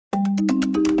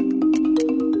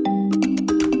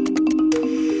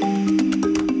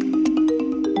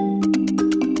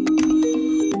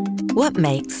What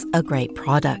makes a great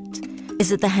product?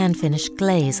 Is it the hand-finished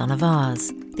glaze on a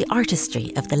vase, the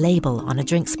artistry of the label on a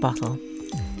drinks bottle?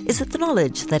 Is it the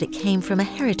knowledge that it came from a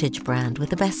heritage brand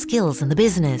with the best skills in the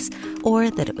business,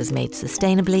 or that it was made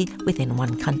sustainably within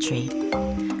one country?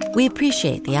 We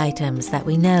appreciate the items that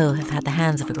we know have had the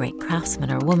hands of a great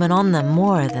craftsman or woman on them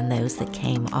more than those that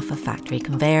came off a factory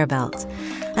conveyor belt.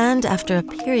 And after a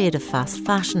period of fast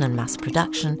fashion and mass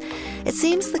production, it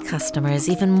seems the customer is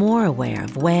even more aware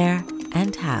of where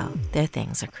and how their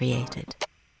things are created.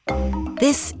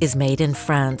 This is Made in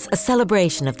France, a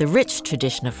celebration of the rich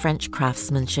tradition of French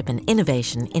craftsmanship and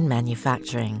innovation in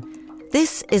manufacturing.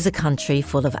 This is a country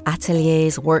full of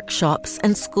ateliers, workshops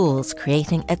and schools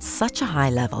creating at such a high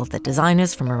level that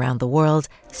designers from around the world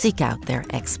seek out their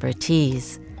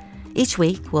expertise. Each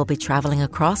week we'll be travelling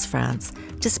across France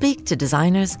to speak to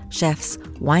designers, chefs,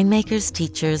 winemakers,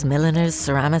 teachers, milliners,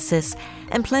 ceramicists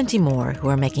and plenty more who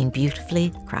are making beautifully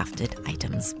crafted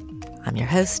items. I'm your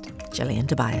host, Gillian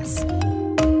Tobias.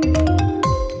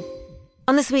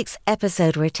 On this week's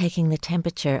episode, we're taking the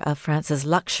temperature of France's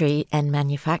luxury and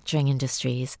manufacturing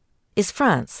industries. Is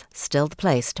France still the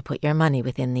place to put your money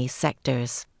within these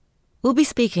sectors? We'll be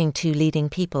speaking to leading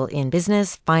people in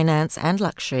business, finance and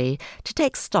luxury to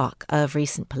take stock of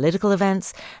recent political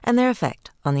events and their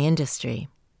effect on the industry.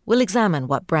 We'll examine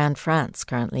what brand France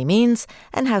currently means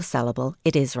and how sellable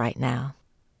it is right now.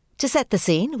 To set the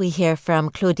scene, we hear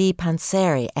from Claudie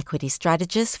Panseri, equity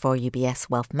strategist for UBS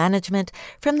Wealth Management,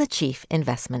 from the Chief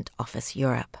Investment Office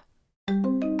Europe.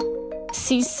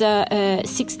 Since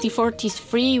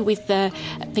 1643, with the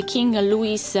King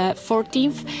Louis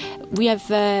XIV, we have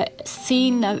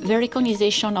seen the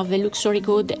recognition of the luxury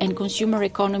good and consumer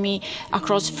economy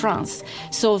across France.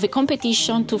 So the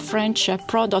competition to French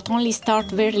product only start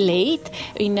very late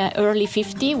in early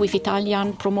 50 with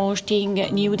Italian promoting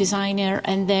new designer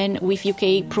and then with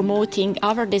UK promoting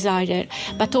other designer.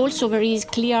 But also there is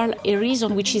clear a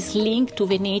reason which is linked to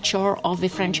the nature of the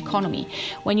French economy.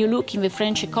 When you look in the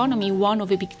French economy, one of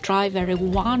the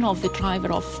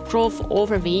driver of growth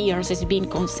over the years has been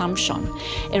consumption,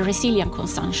 a resilient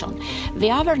consumption.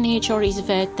 The other nature is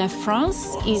that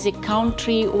France is a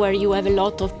country where you have a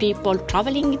lot of people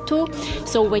traveling to.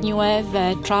 So when you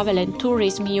have travel and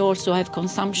tourism, you also have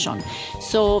consumption.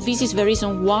 So this is the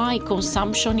reason why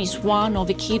consumption is one of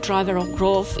the key drivers of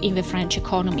growth in the French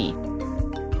economy.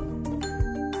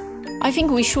 I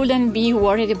think we shouldn't be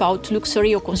worried about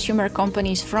luxury or consumer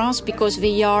companies in France because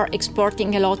they are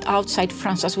exporting a lot outside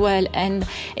France as well, and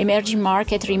emerging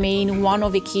markets remain one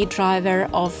of the key drivers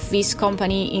of this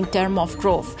company in terms of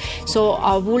growth. So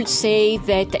I would say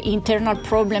that the internal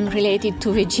problem related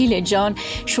to the Gilets jaunes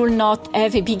should not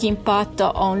have a big impact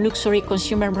on luxury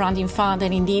consumer branding fund,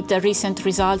 and indeed the recent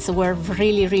results were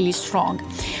really, really strong.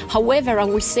 However, I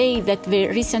would say that the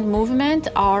recent movements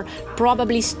are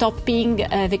probably stopping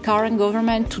the current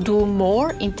government to do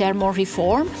more in terms of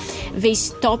reform. They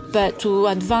stop to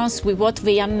advance with what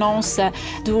they announced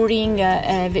during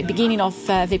the beginning of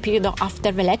the period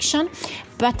after the election.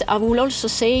 But I will also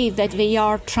say that they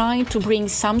are trying to bring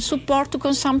some support to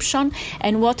consumption,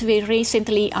 and what they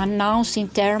recently announced in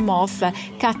terms of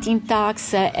cutting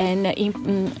tax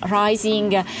and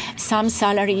rising some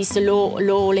salaries,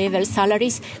 low-level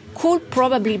salaries, could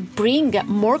probably bring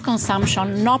more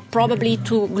consumption, not probably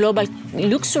to global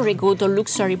luxury good or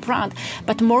luxury brand,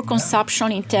 but more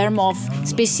consumption in terms of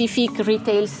specific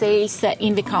retail sales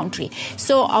in the country.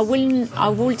 So I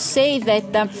will say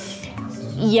that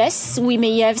yes, we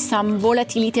may have some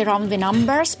volatility around the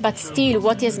numbers, but still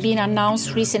what has been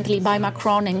announced recently by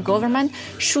Macron and government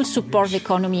should support the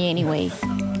economy anyway.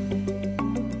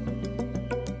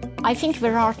 I think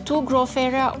there are two growth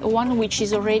areas. One which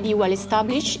is already well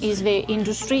established is the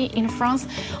industry in France.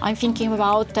 I'm thinking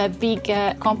about big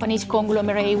companies,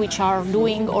 conglomerates, which are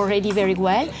doing already very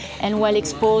well and well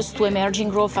exposed to emerging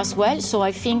growth as well. So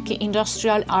I think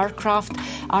industrial, aircraft,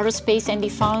 aerospace and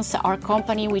defense are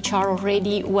companies which are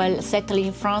already well settled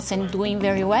in France and doing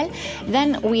very well.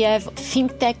 Then we have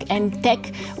fintech and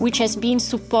tech, which has been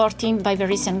supported by the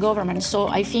recent government. So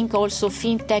I think also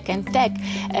fintech and tech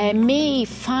may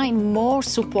find more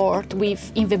support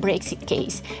in the Brexit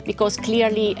case, because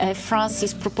clearly France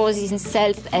is proposing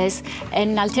itself as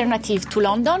an alternative to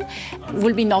London.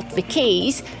 Will be not the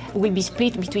case, will be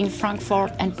split between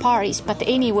Frankfurt and Paris, but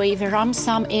anyway there are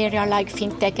some areas like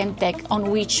fintech and tech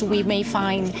on which we may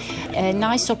find a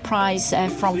nice surprise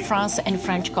from France and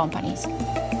French companies.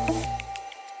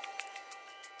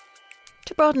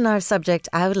 To broaden our subject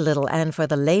out a little, and for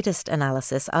the latest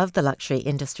analysis of the luxury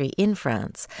industry in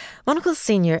France, Monocle's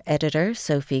senior editor,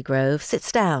 Sophie Grove,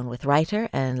 sits down with writer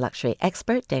and luxury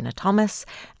expert Dana Thomas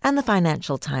and the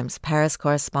Financial Times Paris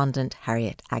correspondent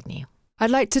Harriet Agnew. I'd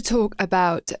like to talk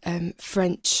about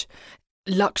French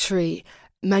luxury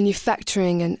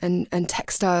manufacturing and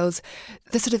textiles,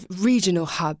 the sort of regional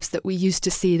hubs that we used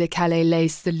to see, the Calais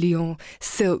lace, the Lyon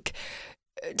silk.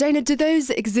 Dana, do those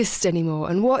exist anymore?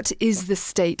 And what is the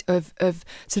state of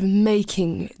sort of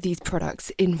making these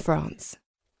products in France?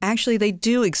 Actually, they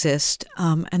do exist,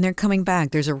 and they're coming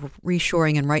back. There's a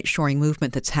reshoring and right-shoring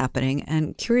movement that's happening,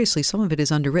 and curiously, some of it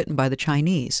is underwritten by the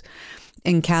Chinese.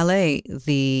 In Calais,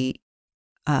 the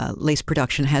lace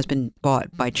production has been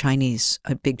bought by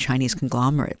a big Chinese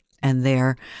conglomerate, and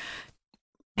they're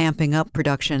amping up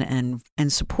production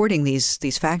and supporting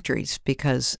these factories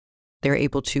because they're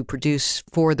able to produce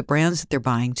for the brands that they're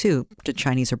buying too. The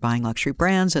Chinese are buying luxury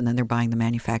brands, and then they're buying the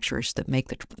manufacturers that make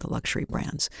the luxury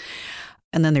brands.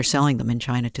 And then they're selling them in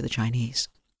China to the Chinese.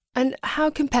 And how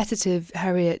competitive,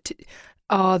 Harriet,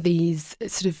 are these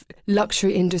sort of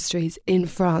luxury industries in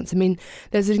France? I mean,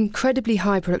 there's an incredibly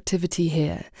high productivity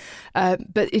here,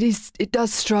 but it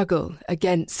does struggle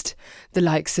against the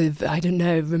likes of, I don't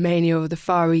know, Romania or the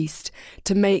Far East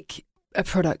to make a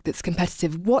product that's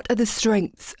competitive. What are the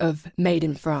strengths of Made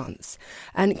in France?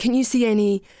 And can you see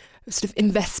any sort of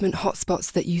investment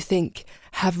hotspots that you think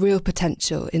have real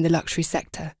potential in the luxury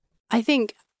sector? I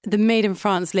think the Made in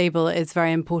France label is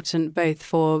very important both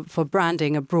for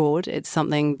branding abroad. It's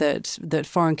something that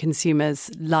foreign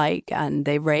consumers like and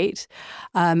they rate.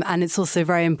 And it's also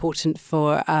very important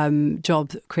for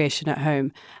job creation at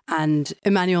home. And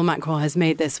Emmanuel Macron has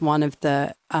made this one of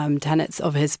the tenets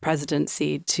of his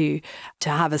presidency to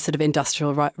have a sort of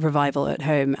industrial revival at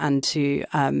home and to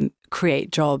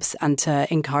create jobs and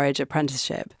to encourage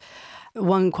apprenticeship.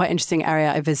 One quite interesting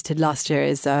area I visited last year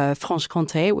is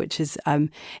Franche-Comté, which is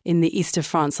in the east of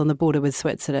France on the border with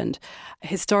Switzerland.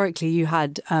 Historically, you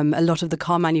had a lot of the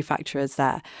car manufacturers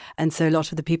there. And so a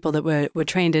lot of the people that were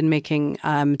trained in making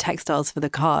textiles for the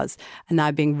cars are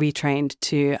now being retrained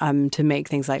to make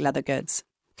things like leather goods.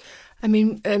 I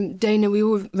mean, Dana, we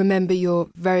all remember your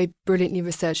very brilliantly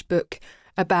researched book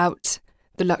about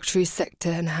the luxury sector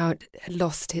and how it had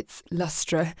lost its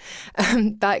lustre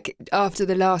back after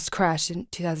the last crash in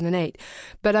 2008.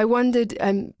 But I wondered,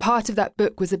 part of that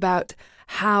book was about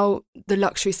how the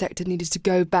luxury sector needed to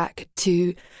go back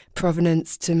to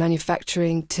provenance, to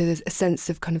manufacturing, to a sense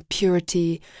of kind of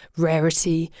purity,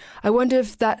 rarity. I wonder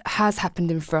if that has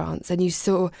happened in France and you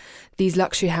saw these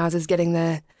luxury houses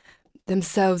getting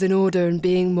themselves in order and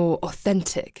being more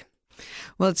authentic.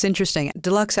 Well, it's interesting.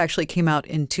 Deluxe actually came out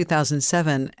in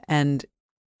 2007, and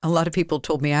a lot of people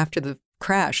told me after the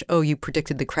crash, oh, you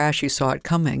predicted the crash, you saw it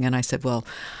coming. And I said, well,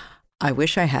 I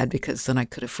wish I had, because then I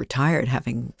could have retired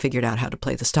having figured out how to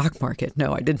play the stock market.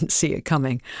 No, I didn't see it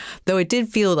coming, though it did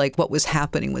feel like what was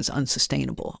happening was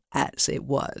unsustainable as it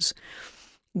was.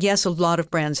 Yes, a lot of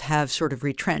brands have sort of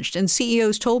retrenched, and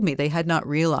CEOs told me they had not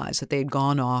realized that they had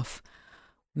gone off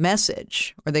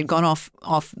message, or they'd gone off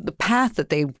the path that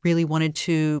they really wanted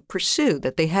to pursue,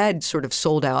 that they had sort of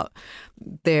sold out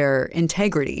their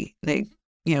integrity. They,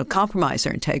 compromised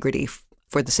their integrity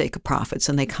for the sake of profits,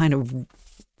 and they kind of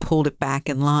pulled it back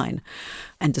in line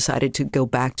and decided to go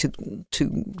back to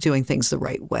doing things the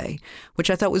right way, which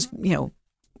I thought was,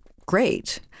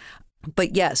 great.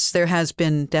 But yes, there has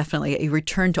been definitely a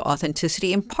return to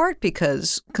authenticity, in part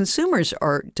because consumers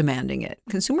are demanding it.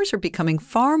 Consumers are becoming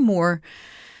far more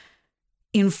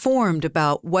informed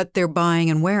about what they're buying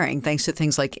and wearing, thanks to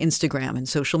things like Instagram and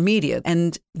social media.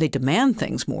 And they demand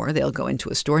things more. They'll go into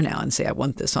a store now and say, I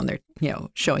want this on their,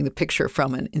 showing the picture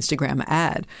from an Instagram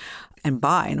ad, and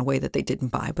buy in a way that they didn't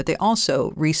buy. But they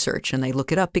also research and they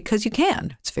look it up because you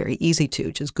can. It's very easy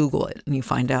to just Google it and you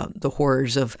find out the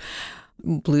horrors of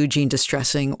blue jean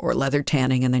distressing or leather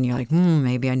tanning. And then you're like,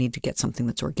 maybe I need to get something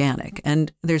that's organic.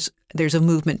 And there's a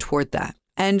movement toward that.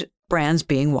 And brands,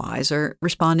 being wise, are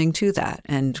responding to that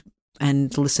and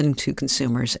listening to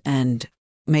consumers and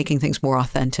making things more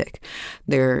authentic.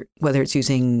 Whether it's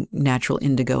using natural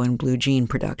indigo in blue jean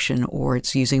production, or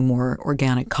it's using more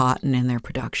organic cotton in their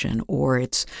production, or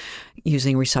it's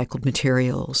using recycled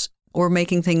materials, or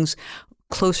making things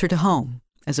closer to home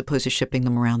as opposed to shipping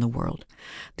them around the world.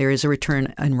 There is a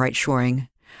return in right-shoring,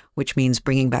 which means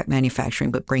bringing back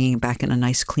manufacturing, but bringing it back in a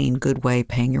nice, clean, good way,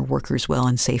 paying your workers well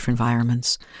in safe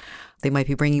environments. They might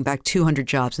be bringing back 200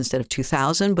 jobs instead of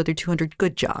 2,000, but they're 200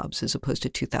 good jobs as opposed to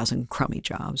 2,000 crummy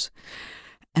jobs.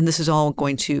 And this is all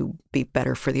going to be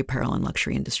better for the apparel and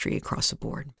luxury industry across the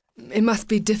board. it must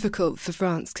be difficult for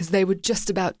France because they were just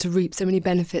about to reap so many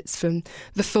benefits from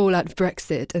the fallout of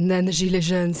Brexit, and then the Gilets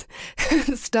Jaunes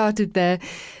started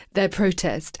their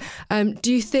protest.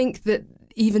 Do you think that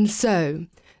even so,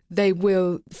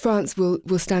 France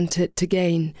will stand to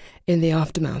gain in the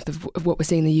aftermath of what we're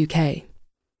seeing in the UK?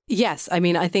 Yes, I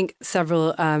mean, I think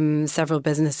several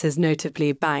businesses,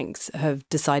 notably banks, have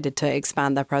decided to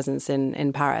expand their presence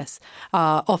in Paris.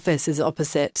 Our office is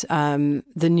opposite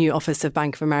the new office of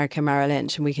Bank of America Merrill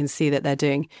Lynch, and we can see that they're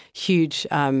doing huge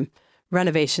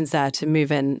renovations there to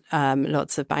move in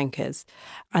lots of bankers.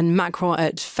 And Macron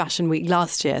at Fashion Week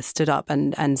last year stood up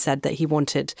and said that he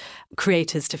wanted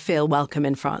creators to feel welcome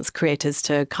in France, creators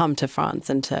to come to France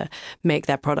and to make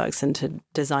their products and to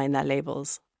design their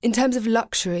labels. In terms of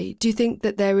luxury, do you think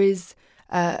that there is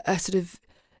a sort of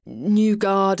new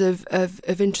guard of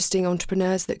interesting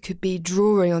entrepreneurs that could be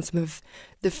drawing on some of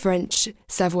the French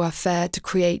savoir-faire to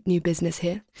create new business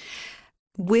here?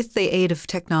 With the aid of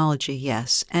technology,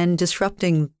 yes, and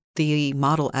disrupting the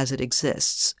model as it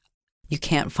exists. You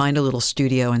can't find a little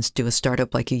studio and do a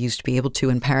startup like you used to be able to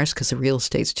in Paris because the real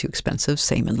estate's too expensive.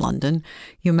 Same in London.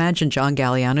 You imagine John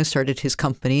Galliano started his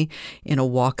company in a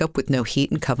walk-up with no heat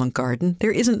in Covent Garden.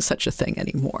 There isn't such a thing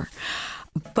anymore.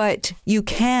 But you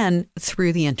can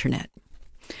through the internet.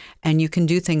 And you can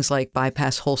do things like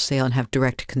bypass wholesale and have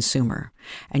direct to consumer.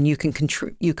 And you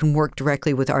can work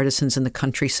directly with artisans in the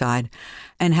countryside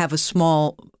and have a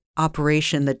small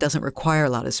operation that doesn't require a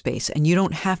lot of space. And you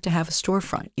don't have to have a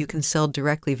storefront. You can sell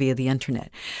directly via the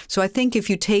internet. So I think if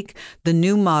you take the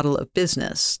new model of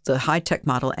business, the high-tech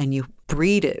model, and you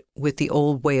breed it with the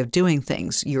old way of doing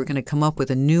things, you're going to come up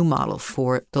with a new model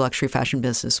for the luxury fashion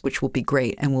business, which will be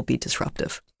great and will be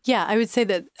disruptive. Yeah, I would say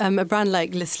that a brand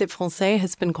like Le Slip Français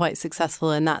has been quite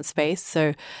successful in that space.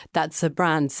 So that's a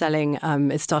brand selling,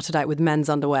 it started out with men's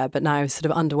underwear, but now sort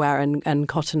of underwear and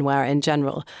cotton wear in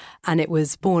general. And it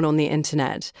was born on the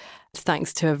internet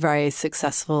thanks to a very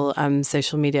successful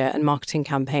social media and marketing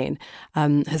campaign,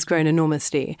 has grown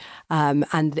enormously.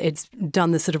 And it's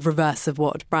done the sort of reverse of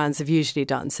what brands have usually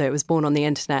done. So it was born on the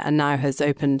internet and now has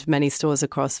opened many stores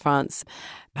across France,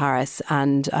 Paris,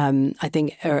 and I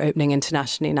think are opening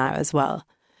internationally now as well.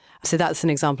 So that's an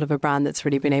example of a brand that's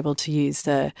really been able to use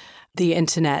the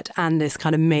internet and this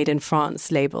kind of made in France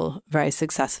label very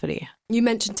successfully. You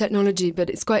mentioned technology, but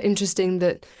it's quite interesting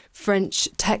that French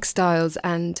textiles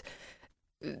and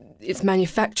its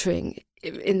manufacturing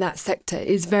in that sector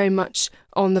is very much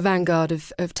on the vanguard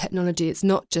of technology. It's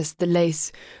not just the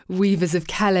lace weavers of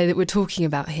Calais that we're talking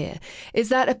about here. Is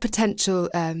that a potential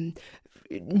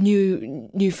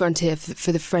new frontier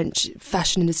for the French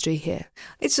fashion industry here?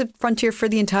 It's a frontier for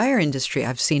the entire industry.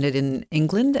 I've seen it in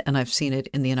England and I've seen it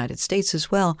in the United States as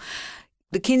well.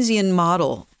 The Keynesian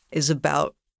model is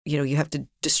about, you have to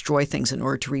destroy things in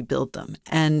order to rebuild them.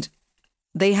 And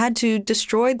they had to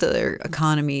destroy their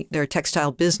economy, their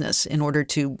textile business, in order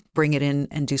to bring it in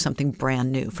and do something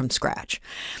brand new from scratch.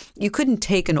 You couldn't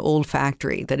take an old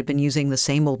factory that had been using the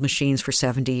same old machines for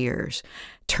 70 years,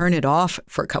 turn it off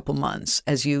for a couple months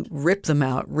as you rip them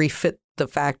out, refit the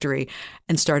factory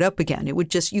and start up again.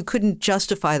 You couldn't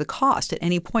justify the cost at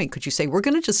any point. Could you say, we're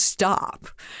going to just stop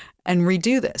and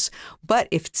redo this? But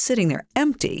if it's sitting there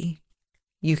empty,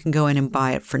 you can go in and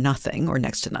buy it for nothing or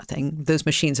next to nothing. Those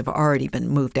machines have already been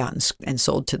moved out and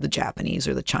sold to the Japanese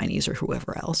or the Chinese or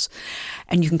whoever else.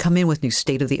 And you can come in with new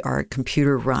state-of-the-art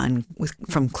computer run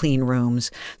from clean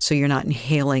rooms, so you're not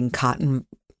inhaling cotton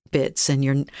bits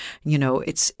and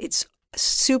it's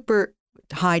super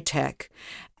high tech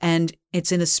and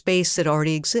it's in a space that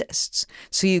already exists.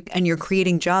 So you're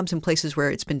creating jobs in places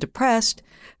where it's been depressed,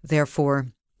 therefore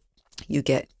you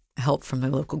get help from the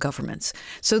local governments.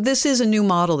 So this is a new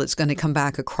model that's going to come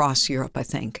back across Europe, I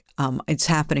think. It's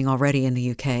happening already in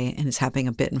the UK and it's happening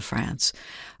a bit in France.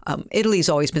 Italy's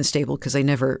always been stable because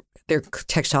their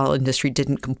textile industry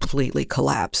didn't completely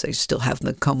collapse. They still have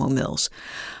the Como mills.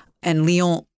 And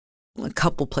Lyon, a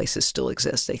couple places still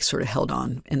exist. They sort of held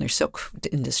on in their silk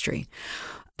industry.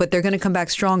 But they're going to come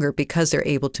back stronger because they're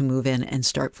able to move in and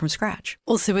start from scratch.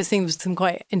 Also, we're seeing some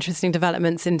quite interesting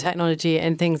developments in technology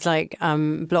and things like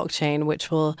blockchain,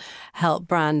 which will help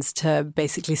brands to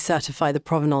basically certify the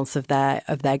provenance of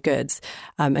their goods.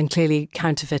 And clearly,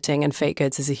 counterfeiting and fake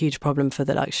goods is a huge problem for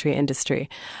the luxury industry.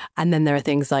 And then there are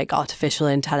things like artificial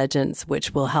intelligence,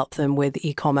 which will help them with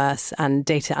e-commerce, and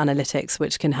data analytics,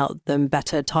 which can help them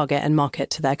better target and market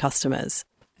to their customers.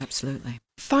 Absolutely.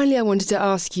 Finally, I wanted to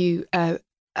ask you,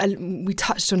 we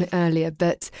touched on it earlier,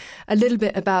 but a little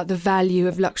bit about the value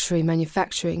of luxury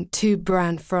manufacturing to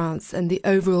brand France and the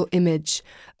overall image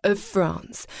of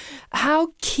France.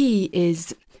 How key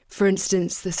is for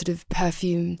instance, the sort of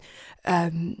perfume,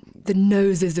 the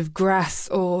noses of Grasse,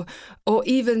 or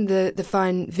even the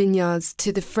fine vineyards,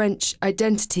 to the French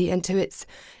identity and to its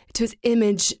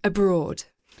image abroad?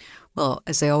 Well,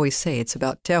 as I always say, it's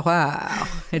about terroir.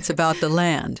 It's about the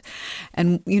land.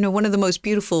 And, one of the most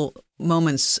beautiful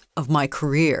moments of my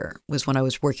career was when I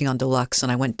was working on Deluxe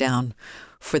and I went down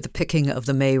for the picking of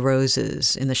the May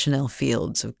roses in the Chanel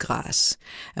fields of Grasse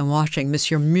and watching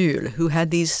Monsieur Mule, who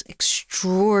had these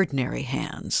extraordinary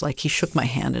hands, like he shook my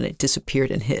hand and it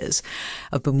disappeared in his.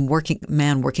 I've been working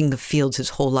the fields his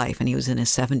whole life, and he was in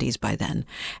his 70s by then.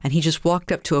 And he just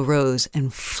walked up to a rose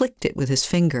and flicked it with his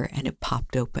finger and it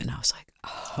popped open. I was like,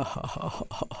 oh,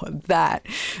 that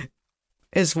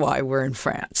is why we're in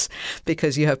France,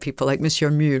 because you have people like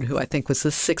Monsieur Mule, who I think was the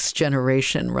 6th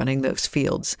generation running those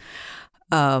fields.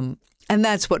 And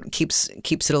that's what keeps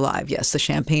it alive. Yes, the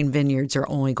Champagne vineyards are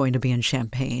only going to be in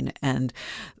Champagne, and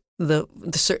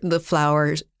the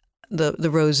flowers, the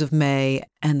rose of May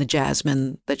and the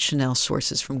jasmine that Chanel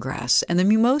sources from Grasse, and the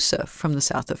mimosa from the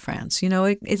south of France.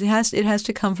 It has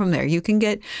to come from there. You can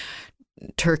get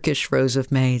Turkish rose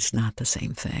of May, it's not the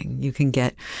same thing. You can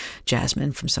get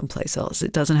jasmine from someplace else.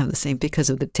 It doesn't have the same because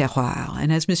of the terroir.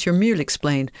 And as Monsieur Mule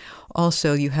explained,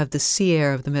 also you have the sea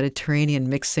air of the Mediterranean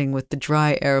mixing with the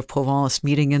dry air of Provence,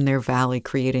 meeting in their valley,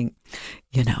 creating,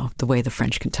 the way the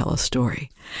French can tell a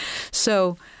story.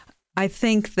 So I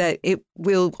think that it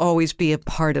will always be a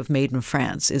part of Made in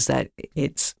France, is that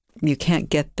you can't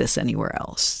get this anywhere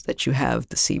else, that you have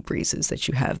the sea breezes, that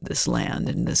you have this land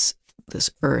and this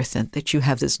earth, and that you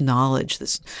have this knowledge,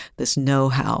 this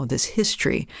know-how, this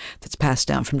history that's passed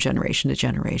down from generation to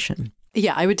generation.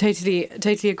 Yeah, I would totally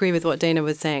agree with what Dana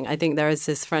was saying. I think there is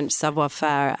this French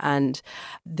savoir-faire and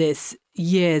this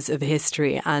years of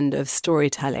history and of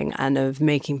storytelling and of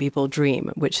making people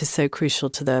dream, which is so crucial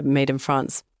to the Made in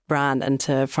France brand and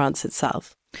to France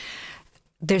itself.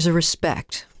 There's a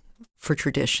respect for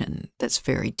tradition that's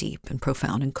very deep and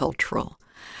profound and cultural.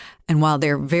 And while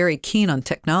they're very keen on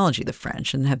technology, the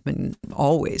French, and have been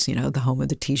always, the home of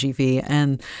the TGV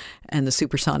and the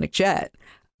supersonic jet,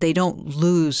 they don't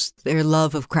lose their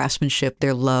love of craftsmanship,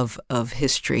 their love of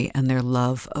history, and their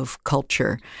love of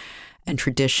culture and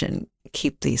tradition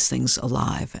keep these things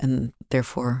alive. And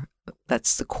therefore,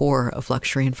 that's the core of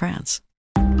luxury in France.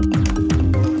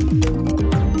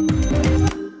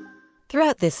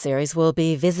 Throughout this series, we'll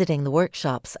be visiting the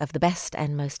workshops of the best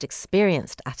and most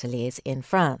experienced ateliers in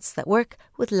France that work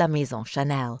with La Maison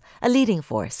Chanel, a leading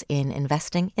force in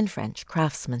investing in French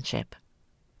craftsmanship.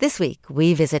 This week,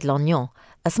 we visit L'Oignon,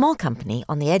 a small company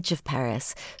on the edge of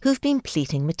Paris who've been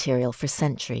pleating material for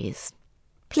centuries.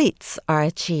 Pleats are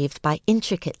achieved by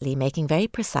intricately making very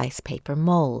precise paper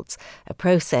molds, a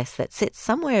process that sits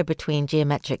somewhere between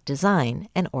geometric design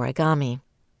and origami.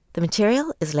 The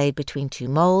material is laid between 2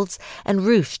 molds and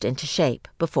ruched into shape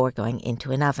before going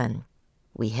into an oven.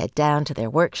 We head down to their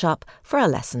workshop for a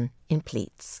lesson in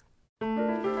pleats.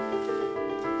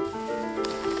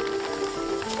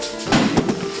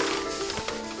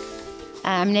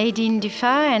 I'm Nadine Duffa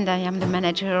and I am the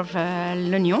manager of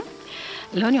L'Oignon.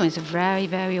 L'Oignon is a very,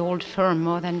 very old firm,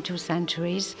 more than 2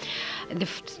 centuries. The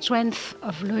strength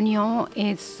of L'Oignon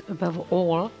is, above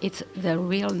all, it's the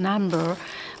real number,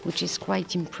 which is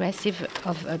quite impressive,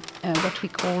 of what we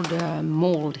call the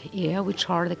mold here, which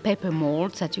are the paper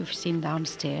molds that you've seen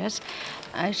downstairs.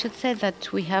 I should say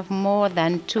that we have more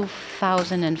than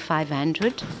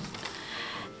 2,500.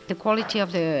 The quality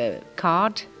of the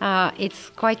card, it's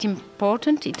quite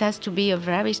important. It has to be a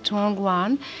very strong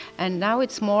one, and now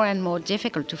it's more and more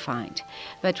difficult to find.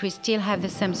 But we still have the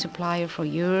same supplier for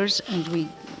years, and we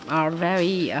are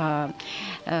very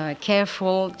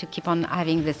careful to keep on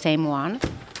having the same one.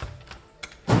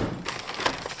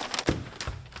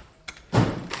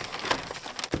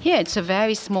 Here it's a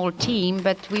very small team,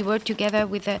 but we work together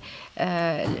with the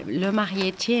Le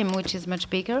Marié team, which is much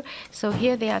bigger. So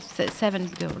here they have 7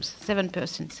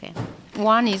 persons here.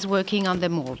 One is working on the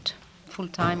mold,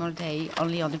 full-time all day,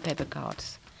 only on the paper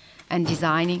cards, and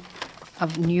designing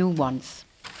of new ones.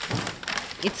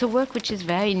 It's a work which is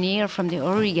very near from the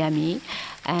origami,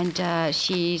 and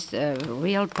she's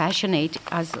real passionate,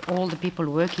 as all the people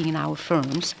working in our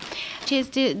firms. She's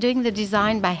doing the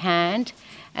design by hand,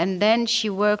 and then she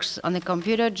works on the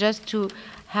computer just to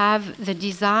have the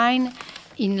design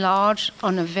enlarged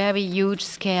on a very huge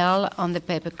scale on the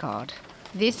paper card.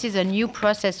 This is a new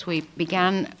process we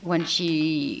began when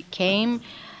she came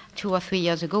 2 or 3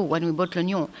 years ago when we bought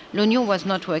L'Oignon. L'Oignon was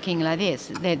not working like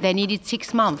this. They needed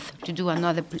 6 months to do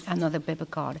another paper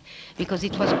card because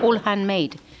it was all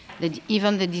handmade.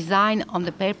 even the design on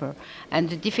the paper. And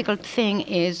the difficult thing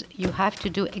is you have to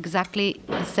do exactly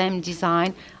the same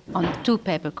design on 2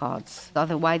 paper cards,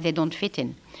 otherwise they don't fit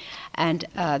in. And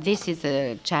this is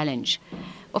a challenge.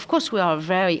 Of course, we are a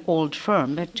very old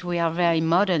firm, but we are very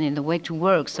modern in the way to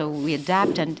work, so we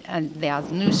adapt, and there are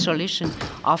new solutions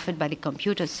offered by the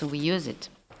computers, so we use it.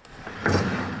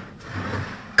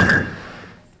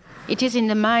 It is in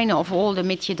the mind of all the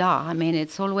métiers d'art. I mean,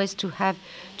 it's always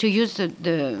to use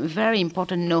the very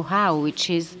important know-how, which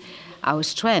is our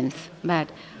strength, but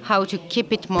how to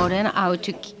keep it modern, how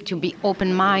to be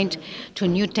open-minded to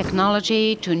new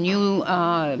technology, to new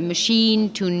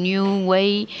machine, to new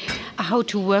way, how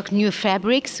to work new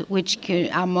fabrics, which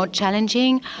are more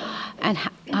challenging, and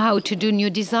how to do new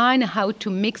design, how to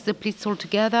mix the pieces all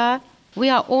together. We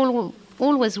are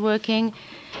always working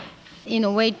in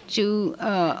a way to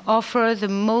offer the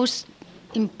most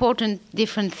important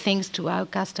different things to our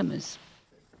customers.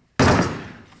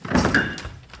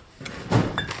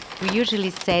 We usually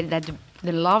say that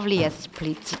the loveliest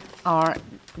splits are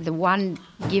the one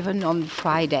given on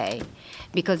Friday,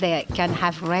 because they can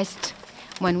have rest.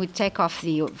 When we take off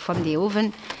from the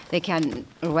oven, they can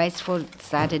rest for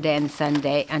Saturday and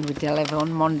Sunday, and we deliver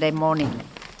on Monday morning.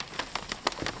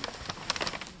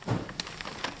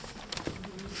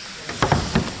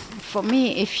 For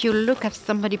me, if you look at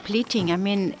somebody pleating, I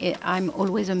mean, I'm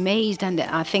always amazed, and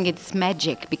I think it's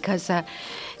magic, because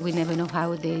we never know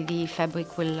how the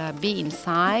fabric will be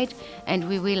inside, and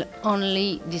we will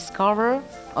only discover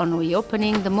on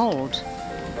reopening the mold.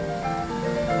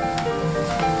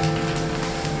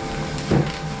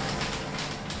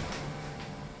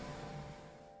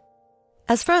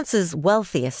 As France's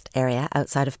wealthiest area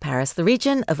outside of Paris, the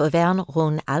region of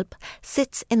Auvergne-Rhône-Alpes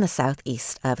sits in the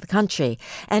southeast of the country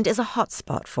and is a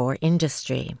hotspot for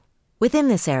industry. Within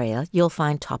this area, you'll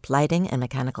find top lighting and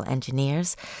mechanical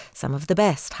engineers, some of the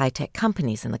best high-tech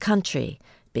companies in the country,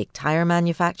 big tire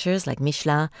manufacturers like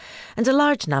Michelin, and a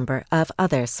large number of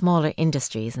other smaller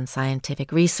industries and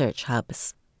scientific research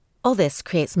hubs. All this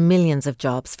creates millions of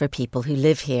jobs for people who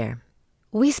live here.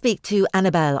 We speak to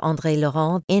Annabelle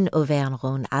André-Laurent in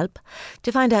Auvergne-Rhône-Alpes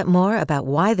to find out more about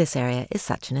why this area is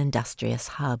such an industrious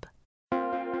hub.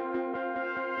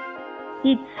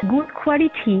 It's good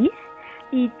quality,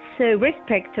 it's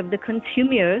respect of the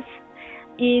consumers,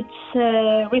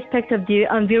 it's respect of the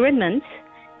environment,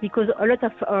 because a lot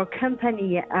of our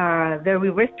companies are very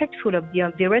respectful of the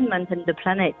environment and the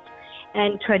planet,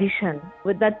 and tradition.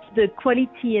 But that's the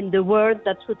quality and the word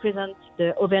that represents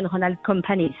the Auvergne-Rhône-Alpes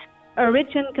companies. Our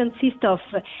region consists of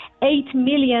 8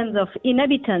 million of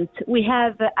inhabitants. We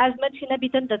have as much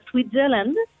inhabitants as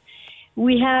Switzerland.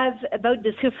 We have about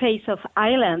the surface of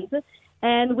Ireland,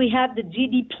 and we have the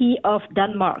GDP of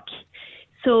Denmark.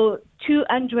 So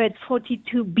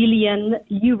 242 billion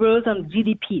euros on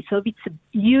GDP. So it's a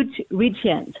huge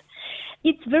region.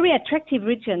 It's very attractive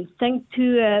region thanks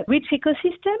to a rich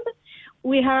ecosystem.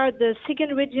 We are the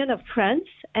second region of France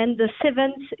and the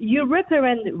 7th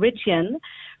European region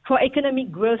for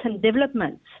economic growth and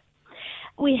development.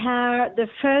 We are the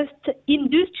first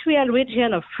industrial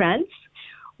region of France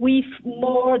with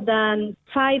more than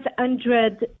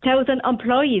 500,000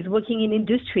 employees working in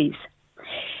industries.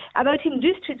 About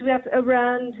industries, we have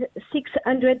around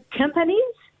 600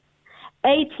 companies.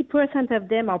 80% of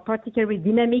them are particularly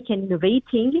dynamic and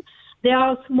innovating. They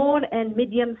are small and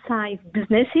medium-sized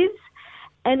businesses.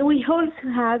 And we also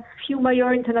have few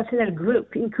major international groups,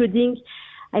 including,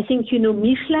 I think you know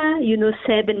Michelin, you know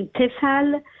Seb and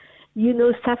Tefal, you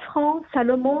know Safran,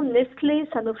 Salomon, Nestlé,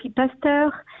 Sanofi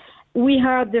Pasteur. We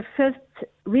are the first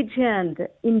region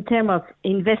in terms of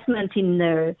investment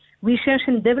in research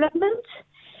and development.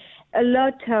 A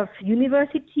lot of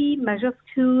university, major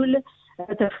school, a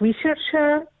lot of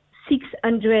researchers,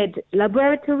 600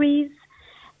 laboratories.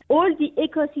 All the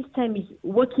ecosystem is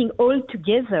working all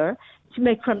together to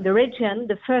make from the region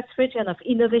the first region of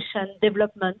innovation,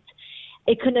 development,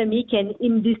 economic and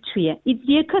industry. It's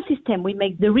the ecosystem we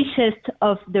make the richest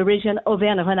of the region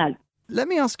Auvergne-Rhône-Alpes. Let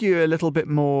me ask you a little bit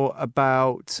more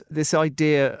about this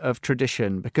idea of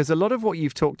tradition, because a lot of what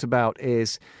you've talked about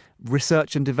is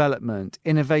research and development,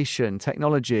 innovation,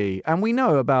 technology, and we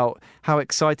know about how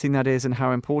exciting that is and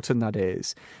how important that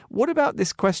is. What about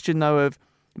this question, though, of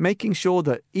making sure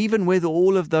that even with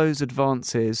all of those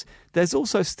advances, there's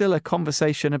also still a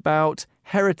conversation about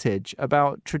heritage,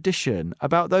 about tradition,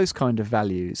 about those kind of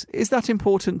values? Is that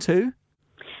important too?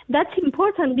 That's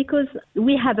important because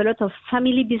we have a lot of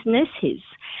family businesses,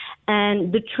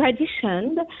 and the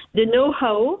tradition, the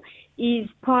know-how is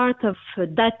part of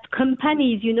that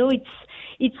companies. You know,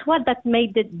 It's what that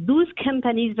made those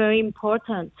companies very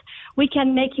important. We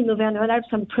can make in Auvergne-Rhône-Alpes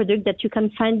some product that you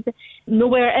can find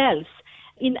nowhere else.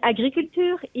 In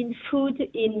agriculture, in food,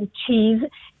 in cheese,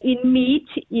 in meat,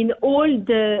 in all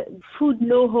the food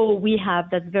know-how we have,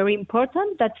 that's very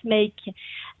important. That make,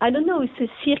 I don't know, it's a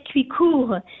circuit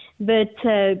court, but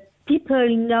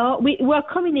people know, we are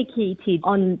communicated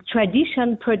on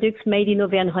tradition products made in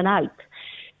Auvergne-Rhône-Alpes.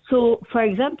 So, for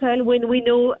example, when we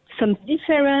know some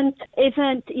different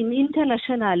event in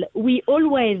international, we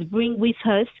always bring with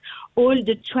us all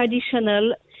the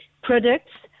traditional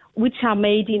products which are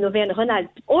made in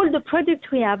Auvergne-Rhône-Alpes. All the products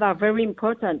we have are very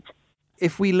important.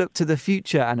 If we look to the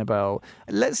future, Annabelle,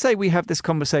 let's say we have this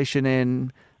conversation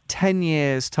in 10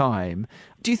 years' time.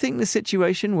 Do you think the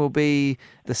situation will be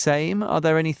the same? Are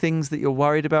there any things that you're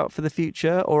worried about for the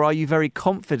future? Or are you very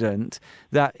confident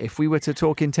that if we were to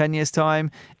talk in 10 years' time,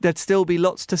 there'd still be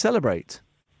lots to celebrate?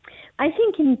 I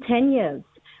think in 10 years,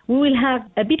 we will have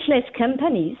a bit less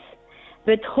companies,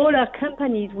 but all our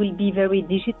companies will be very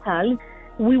digital.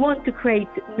 We want to create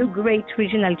new great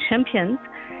regional champions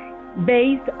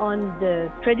based on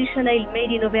the traditional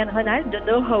made in Auvergne-Rhône-Alpes, the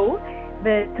know-how,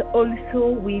 but also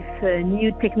with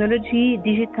new technology,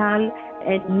 digital,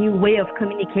 and new way of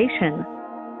communication.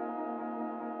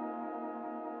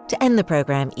 To end the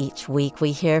programme each week,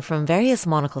 we hear from various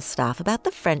Monocle staff about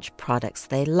the French products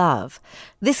they love.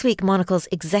 This week, Monocle's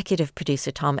executive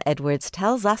producer Tom Edwards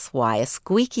tells us why a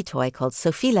squeaky toy called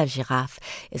Sophie la Giraffe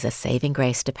is a saving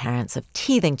grace to parents of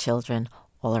teething children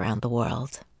all around the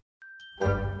world.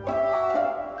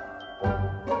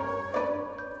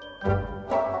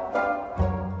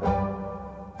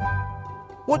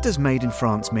 What does Made in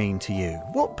France mean to you?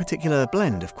 What particular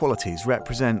blend of qualities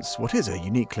represents what is a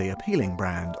uniquely appealing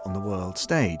brand on the world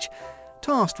stage?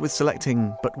 Tasked with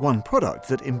selecting but one product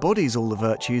that embodies all the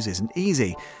virtues isn't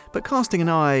easy, but casting an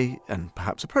eye, and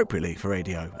perhaps appropriately for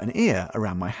radio, an ear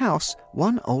around my house,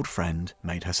 one old friend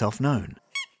made herself known.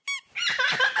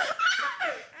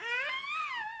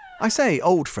 I say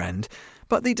old friend,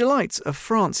 but the delights of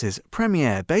France's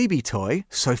premier baby toy,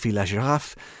 Sophie la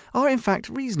Giraffe, are in fact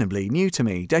reasonably new to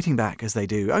me, dating back as they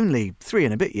do only 3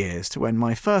 and a bit years to when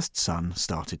my first son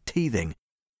started teething.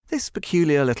 This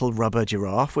peculiar little rubber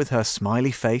giraffe with her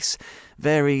smiley face,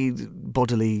 varied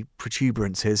bodily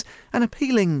protuberances, and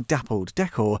appealing dappled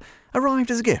decor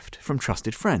arrived as a gift from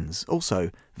trusted friends,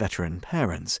 also veteran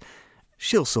parents.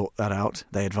 She'll sort that out,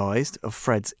 they advised, of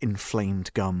Fred's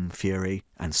inflamed gum fury,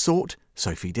 and sort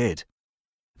Sophie did.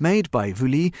 Made by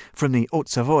Vully from the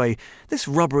Haute-Savoie, this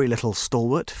rubbery little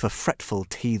stalwart for fretful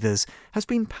teethers has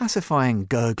been pacifying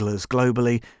gurglers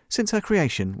globally since her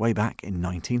creation way back in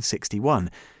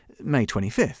 1961. May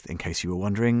 25th, in case you were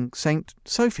wondering, St.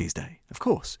 Sophie's Day, of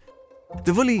course.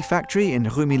 The Vully factory in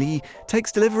Rumilly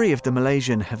takes delivery of the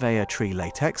Malaysian Hevea tree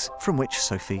latex from which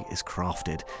Sophie is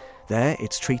crafted. There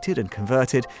it's treated and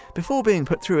converted before being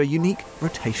put through a unique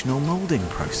rotational moulding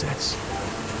process.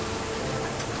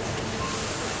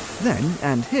 Then,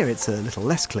 and here it's a little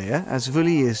less clear, as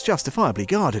Vully is justifiably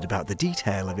guarded about the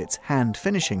detail of its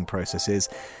hand-finishing processes,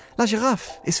 La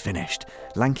Giraffe is finished,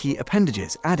 lanky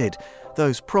appendages added,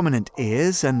 those prominent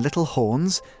ears and little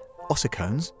horns,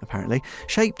 ossicones apparently,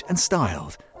 shaped and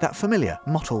styled, that familiar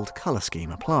mottled colour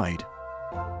scheme applied.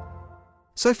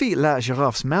 Sophie la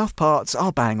Giraffe's mouthparts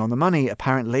are bang on the money,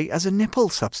 apparently, as a nipple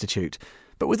substitute,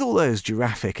 but with all those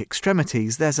giraffic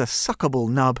extremities there's a suckable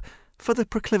nub for the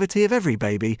proclivity of every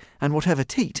baby and whatever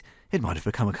teat it might have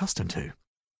become accustomed to.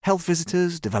 Health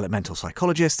visitors, developmental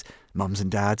psychologists, mums and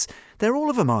dads, they're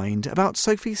all of a mind about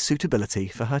Sophie's suitability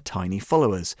for her tiny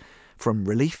followers, from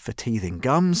relief for teething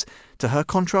gums to her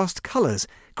contrast colours,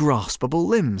 graspable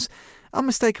limbs,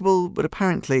 unmistakable but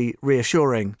apparently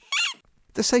reassuring,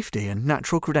 the safety and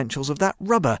natural credentials of that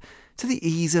rubber, to the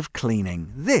ease of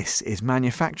cleaning. This is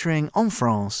manufacturing en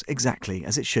France exactly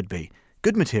as it should be.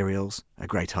 Good materials, a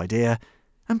great idea,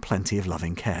 and plenty of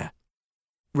loving care.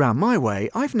 Round my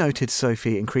way, I've noted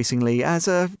Sophie increasingly as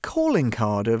a calling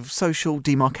card of social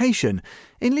demarcation.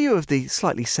 In lieu of the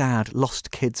slightly sad lost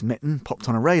kid's mitten popped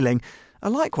on a railing, a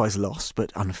likewise lost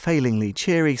but unfailingly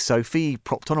cheery Sophie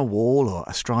propped on a wall or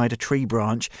astride a tree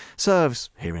branch serves,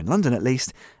 here in London at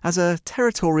least, as a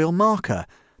territorial marker.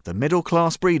 The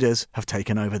middle-class breeders have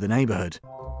taken over the neighbourhood.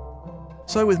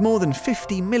 So with more than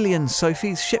 50 million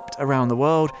Sophies shipped around the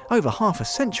world, over half a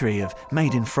century of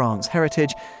Made in France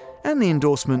heritage, and the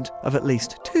endorsement of at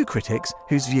least 2 critics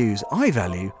whose views I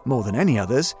value more than any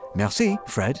others, merci,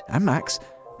 Fred and Max,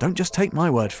 don't just take my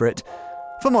word for it.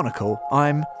 For Monocle,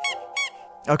 I'm...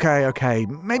 Okay,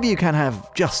 maybe you can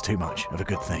have just too much of a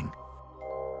good thing.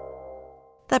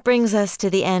 That brings us to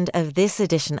the end of this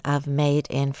edition of Made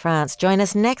in France. Join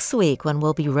us next week when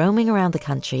we'll be roaming around the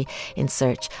country in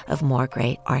search of more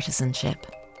great artisanship.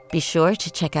 Be sure to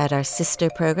check out our sister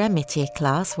programme, Métier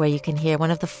Classe, where you can hear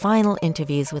one of the final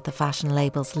interviews with the fashion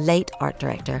label's late art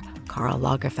director, Karl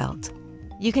Lagerfeld.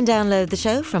 You can download the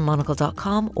show from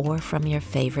monocle.com or from your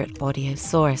favourite audio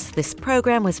source. This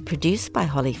programme was produced by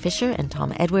Holly Fisher and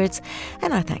Tom Edwards,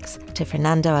 and our thanks to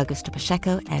Fernando Augusto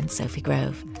Pacheco and Sophie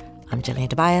Grove. I'm Gillian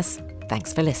Tobias.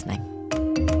 Thanks for listening.